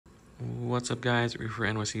What's up guys, we're for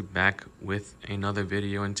NYC back with another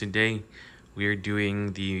video, and today we are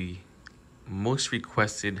doing the most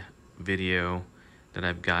requested video that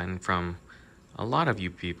I've gotten from a lot of you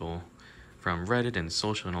people from Reddit and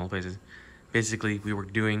social and all places. Basically, we were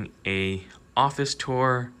doing a office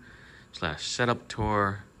tour slash setup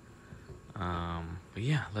tour. But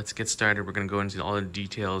yeah, let's get started. We're gonna go into all the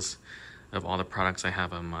details of all the products I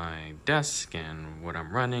have on my desk and what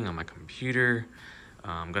I'm running on my computer.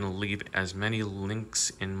 I'm gonna leave as many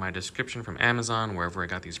links in my description from Amazon, wherever I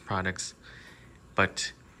got these products.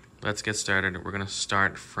 But let's get started. We're gonna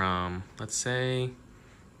start from, let's say,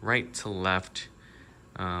 right to left.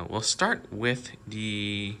 We'll start with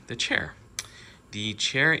the chair. The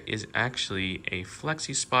chair is actually a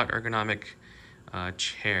Flexi Spot ergonomic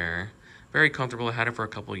chair. Very comfortable. I had it for a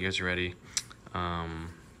couple years already.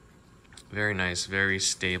 Very nice, very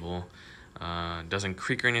stable. Doesn't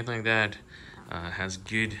creak or anything like that. Has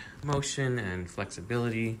good motion and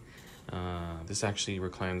flexibility. This actually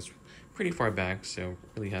reclines pretty far back, so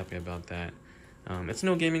really happy about that. It's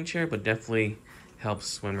no gaming chair, but definitely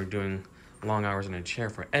helps when we're doing long hours in a chair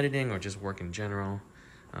for editing or just work in general.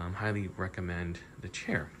 Highly recommend the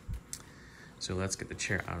chair. So let's get the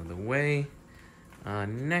chair out of the way.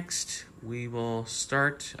 Next, we will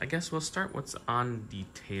start, I guess we'll start what's on the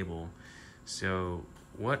table. So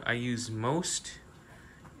what I use most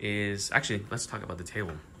is, actually, let's talk about the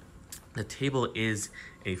table. The table is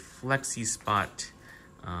a Flexi Spot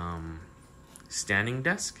standing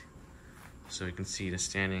desk. So you can see the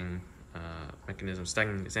standing mechanism,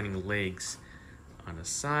 standing legs on the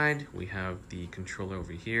side. We have the controller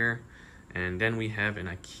over here. And then we have an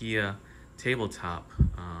IKEA tabletop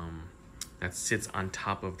that sits on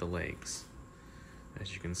top of the legs,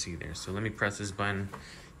 as you can see there. So let me press this button.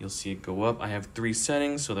 You'll see it go up. I have 3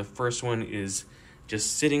 settings. So the first one is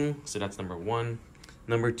just sitting, so that's number 1.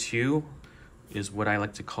 Number 2 is what I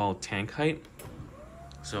like to call tank height.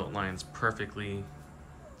 So it lines perfectly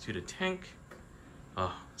to the tank.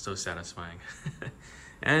 Oh, so satisfying.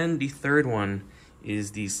 And the third one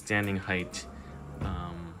is the standing height.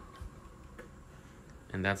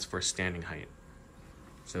 And that's for standing height.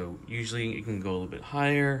 So usually you can go a little bit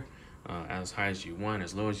higher, as high as you want,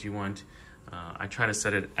 as low as you want. I try to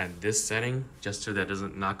set it at this setting just so that it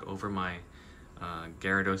doesn't knock over my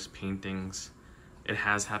Gyarados paintings. It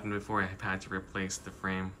has happened before. I've had to replace the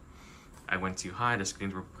frame. I went too high, the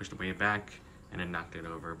screens were pushed way back, and it knocked it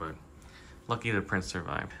over, but lucky the print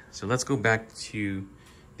survived. So let's go back to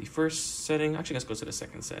the first setting. Actually, let's go to the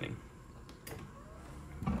second setting.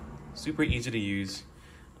 Super easy to use.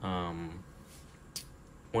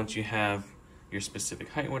 Once you have your specific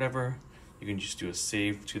height, whatever, you can just do a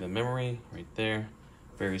save to the memory right there.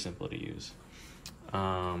 Very simple to use.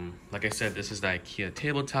 Like I said, this is the IKEA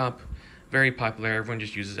tabletop. Very popular. Everyone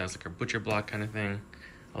just uses it as like a butcher block kind of thing.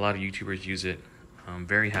 A lot of YouTubers use it. I'm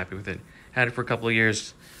very happy with it. Had it for a couple of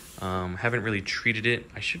years. Haven't really treated it.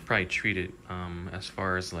 I should probably treat it as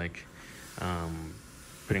far as like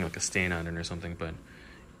putting like a stain on it or something, but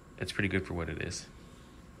it's pretty good for what it is.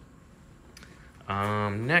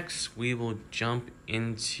 Next, we will jump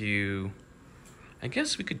into, I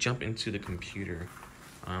guess we could jump into the computer.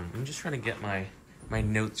 I'm just trying to get my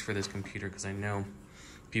notes for this computer because I know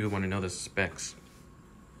people want to know the specs.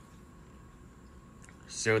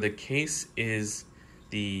 So the case is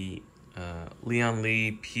the Leon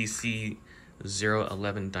Lee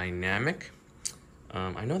PC011 Dynamic.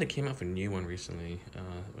 I know they came out with a new one recently. I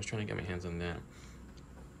was trying to get my hands on that.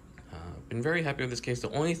 Been very happy with this case.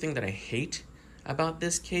 The only thing that I hate about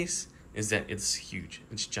this case is that it's huge.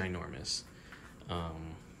 It's ginormous.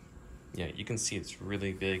 Yeah, you can see it's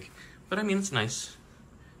really big, but I mean, it's nice.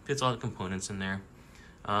 Fits all the components in there.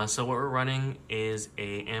 So what we're running is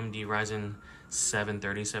a AMD Ryzen 7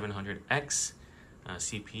 3700X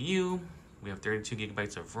CPU. We have 32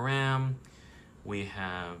 gigabytes of RAM. We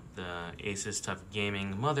have the Asus TUF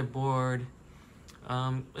Gaming motherboard.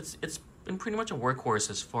 It's been pretty much a workhorse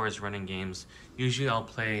as far as running games. Usually I'll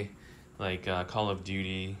play like Call of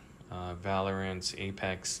Duty, Valorant,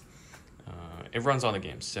 Apex. It runs all the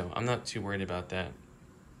games, so I'm not too worried about that.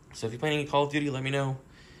 So if you're playing any Call of Duty, let me know.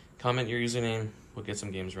 Comment your username. We'll get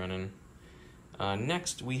some games running.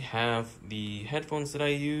 Next, we have the headphones that I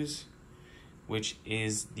use, which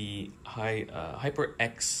is the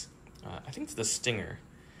HyperX. I think it's the Stinger.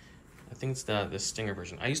 I think it's the Stinger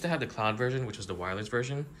version. I used to have the cloud version, which was the wireless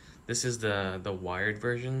version. This is the wired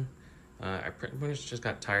version. I pretty much just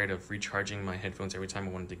got tired of recharging my headphones every time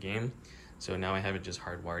I wanted to game, so now I have it just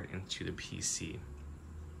hardwired into the PC.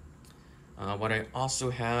 What I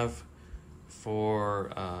also have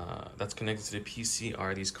for that's connected to the PC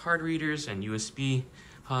are these card readers and USB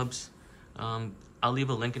hubs. I'll leave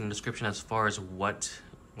a link in the description as far as what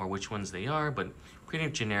or which ones they are, but pretty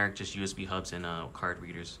generic, just USB hubs and card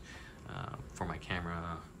readers for my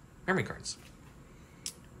camera memory cards.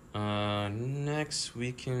 Next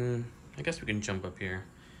I guess we can jump up here.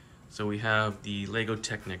 So we have the Lego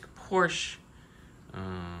Technic Porsche.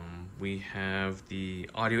 We have the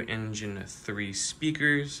Audio Engine 3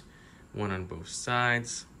 speakers, one on both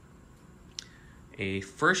sides. A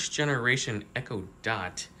first generation Echo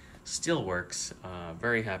Dot still works.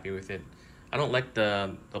 Very happy with it. I don't like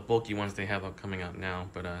the bulky ones they have coming out now,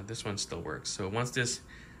 but this one still works. So once this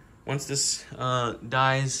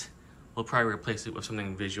dies, we'll probably replace it with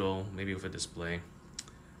something visual, maybe with a display.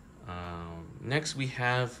 Next we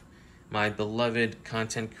have my beloved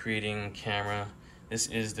content creating camera. This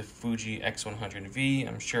is the Fuji X100V.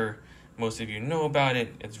 I'm sure most of you know about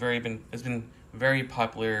it. It's been very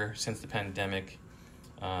popular since the pandemic.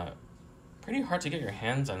 Pretty hard to get your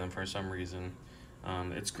hands on them for some reason.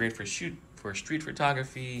 It's great for street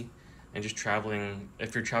photography and just traveling.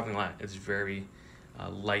 If you're traveling a lot, it's very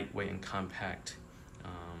lightweight and compact.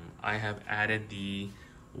 I have added the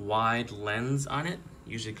wide lens on it.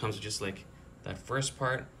 Usually comes with just like that first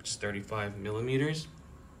part, which is 35 millimeters.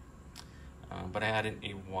 But I added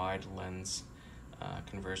a wide lens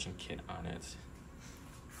conversion kit on it.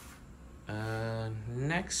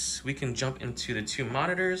 Next, we can jump into the two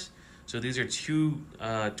monitors. So these are two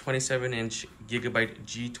 27-inch Gigabyte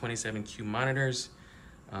G27Q monitors.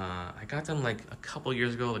 I got them like a couple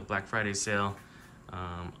years ago, like Black Friday sale.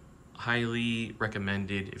 Highly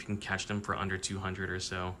recommended if you can catch them for under 200 or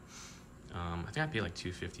so. I think I paid like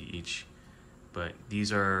 $250 each. But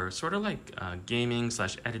these are sort of like gaming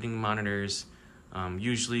 / editing monitors.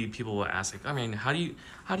 Usually people will ask, like, I mean, how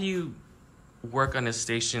do you work on a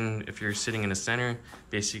station if you're sitting in the center?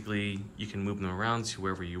 Basically, you can move them around to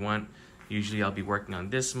wherever you want. Usually I'll be working on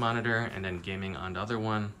this monitor and then gaming on the other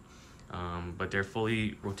one. But they're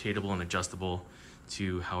fully rotatable and adjustable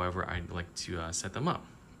to however I'd like to set them up.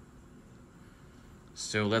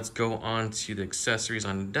 So let's go on to the accessories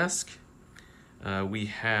on the desk. We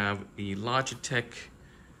have the Logitech,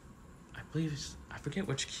 I forget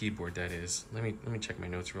which keyboard that is. Let me check my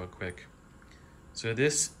notes real quick. So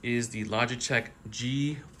this is the Logitech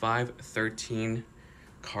G513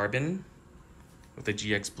 Carbon with the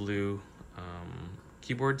GX Blue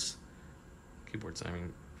keyboards, I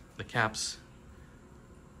mean the caps.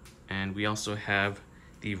 And we also have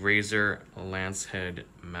the Razer Lancehead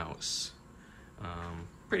mouse.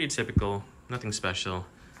 Pretty typical, nothing special.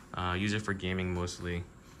 Use it for gaming mostly.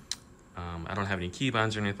 I don't have any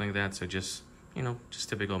keybinds or anything like that, so just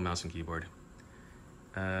typical mouse and keyboard.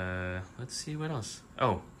 Let's see what else.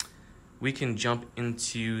 Oh, we can jump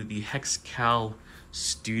into the Hexcal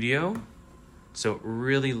Studio. So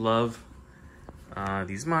really love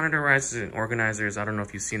these monitorizers and organizers. I don't know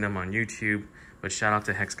if you've seen them on YouTube, but shout out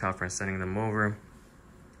to Hexcal for sending them over.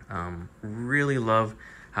 Really love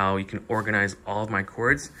how you can organize all of my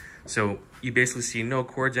cords. So you basically see no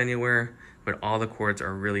cords anywhere, but all the cords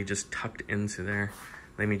are really just tucked into there.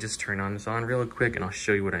 Let me just turn this on real quick and I'll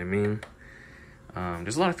show you what I mean.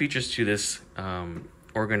 There's a lot of features to this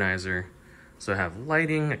organizer. So I have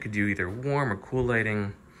lighting. I could do either warm or cool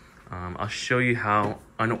lighting. I'll show you how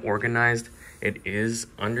unorganized it is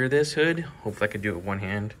under this hood. Hopefully I could do it with one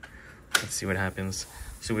hand. Let's see what happens.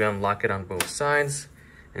 So we unlock it on both sides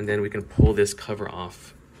and then we can pull this cover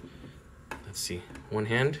off. Let's see, one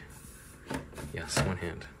hand. Yes, one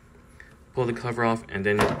hand. Pull the cover off and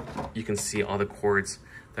then you can see all the cords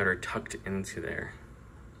that are tucked into there.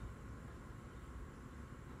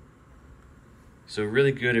 So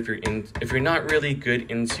really good if you're not really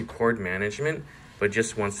good into cord management, but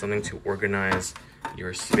just want something to organize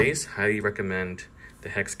your space. Highly recommend the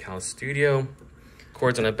Hexcal Studio.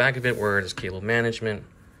 Cords on the back of it where there's cable management,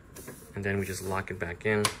 and then we just lock it back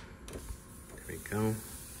in. There we go.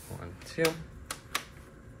 1, 2.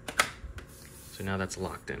 So now that's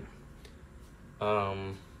locked in.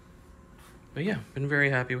 But yeah, been very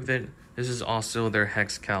happy with it. This is also their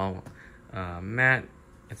Hexcal mat.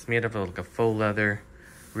 It's made of like a faux leather,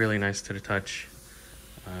 really nice to the touch.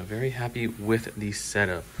 Very happy with the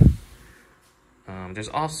setup. There's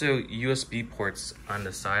also USB ports on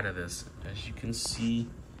the side of this, as you can see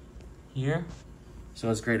here. So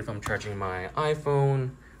it's great if I'm charging my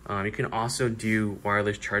iPhone. You can also do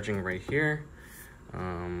wireless charging right here.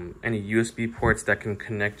 Any USB ports that can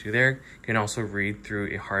connect to there can also read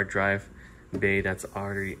through a hard drive bay that's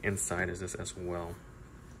already inside of this as well.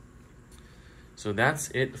 So that's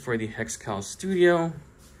it for the Hexcal Studio.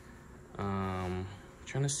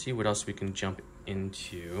 Trying to see what else we can jump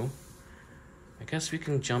into. I guess we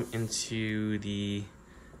can jump into the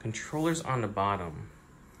controllers on the bottom.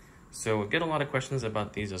 So we get a lot of questions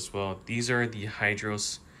about these as well. These are the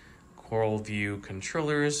Hydros Coral View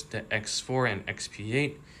controllers, the X4 and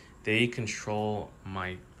XP8. They control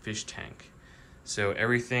my fish tank. So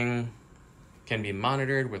everything can be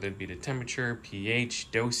monitored, whether it be the temperature,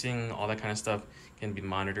 pH, dosing, all that kind of stuff can be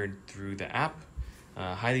monitored through the app.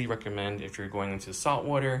 Highly recommend if you're going into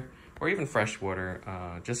saltwater or even freshwater,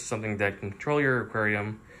 just something that can control your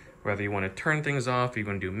aquarium, whether you want to turn things off, you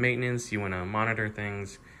want to do maintenance, you want to monitor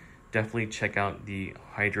things. Definitely check out the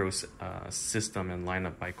Hydros system and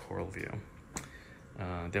lineup by Coral View.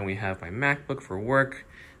 Then we have my MacBook for work,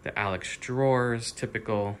 the Alex drawers,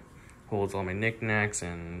 typical, holds all my knickknacks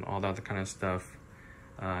and all that other kind of stuff.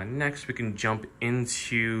 Next, we can jump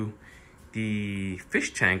into the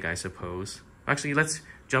fish tank, I suppose. Actually, let's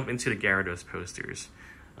jump into the Gyarados posters.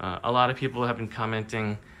 A lot of people have been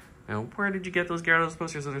commenting, you know, where did you get those Gyarados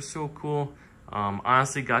posters? They're so cool.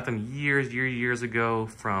 Honestly, got them years ago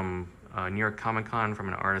from New York Comic Con from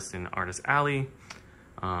an artist in Artist Alley.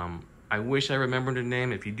 I wish I remembered the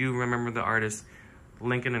name. If you do remember the artist,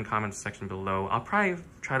 link it in the comments section below. I'll probably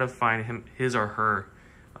try to find his or her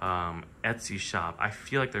Etsy shop. I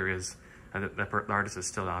feel like there is, the artist is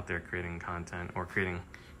still out there creating content or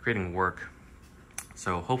creating work.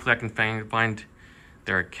 So hopefully I can find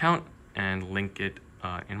their account and link it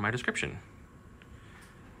in my description.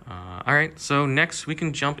 All right, so next we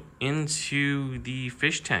can jump into the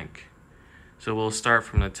fish tank. So we'll start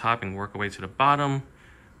from the top and work our way to the bottom.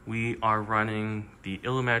 We are running the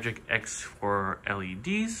Illumagic X4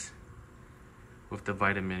 LEDs with the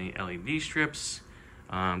Vitamin LED strips.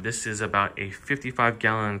 This is about a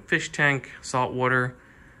 55-gallon fish tank, saltwater,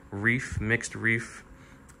 reef, mixed reef.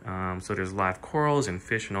 So there's live corals and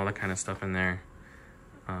fish and all that kind of stuff in there.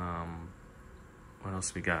 What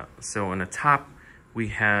else we got? So on the top, we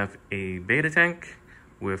have a beta tank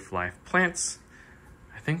with live plants.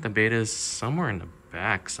 I think the beta is somewhere in the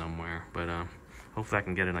back somewhere, but hopefully I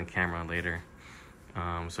can get it on camera later.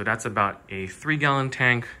 So that's about a 3-gallon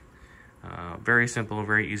tank. Very simple,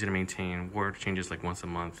 very easy to maintain. Water changes like once a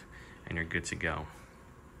month and you're good to go.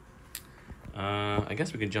 I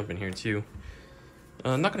guess we can jump in here too.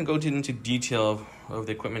 I'm not going to go into detail of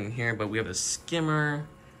the equipment in here, but we have a skimmer,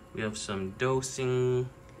 we have some dosing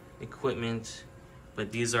equipment,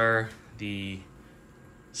 but these are the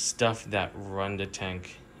stuff that run the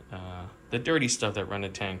tank, the dirty stuff that run the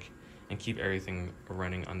tank and keep everything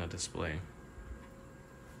running on the display.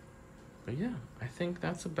 But yeah, I think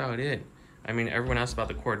that's about it. I mean, everyone asked about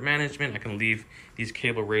the cord management. I can leave these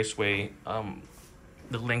Cable Raceway,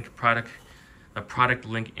 the product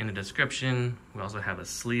link in the description. We also have a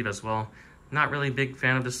sleeve as well. Not really a big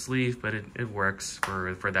fan of the sleeve, but it works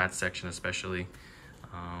for that section especially.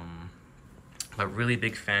 But really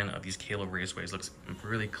big fan of these Cable Raceways. Looks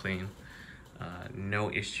really clean. No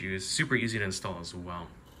issues. Super easy to install as well.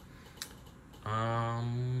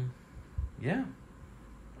 Yeah,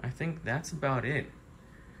 I think that's about it.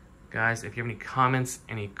 Guys, if you have any comments,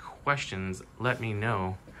 any questions, let me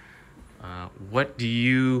know. What do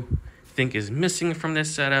you think is missing from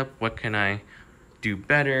this setup? What can I do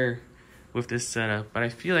better with this setup? But I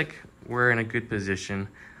feel like we're in a good position.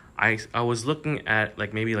 I was looking at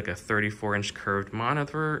maybe a 34-inch curved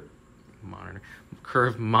monitor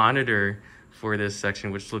for this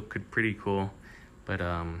section, which looked pretty cool. But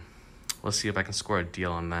let's see if I can score a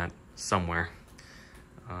deal on that somewhere.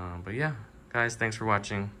 But yeah, guys, thanks for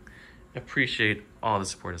watching. Appreciate all the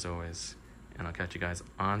support as always, and I'll catch you guys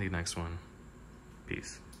on the next one.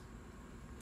 Peace.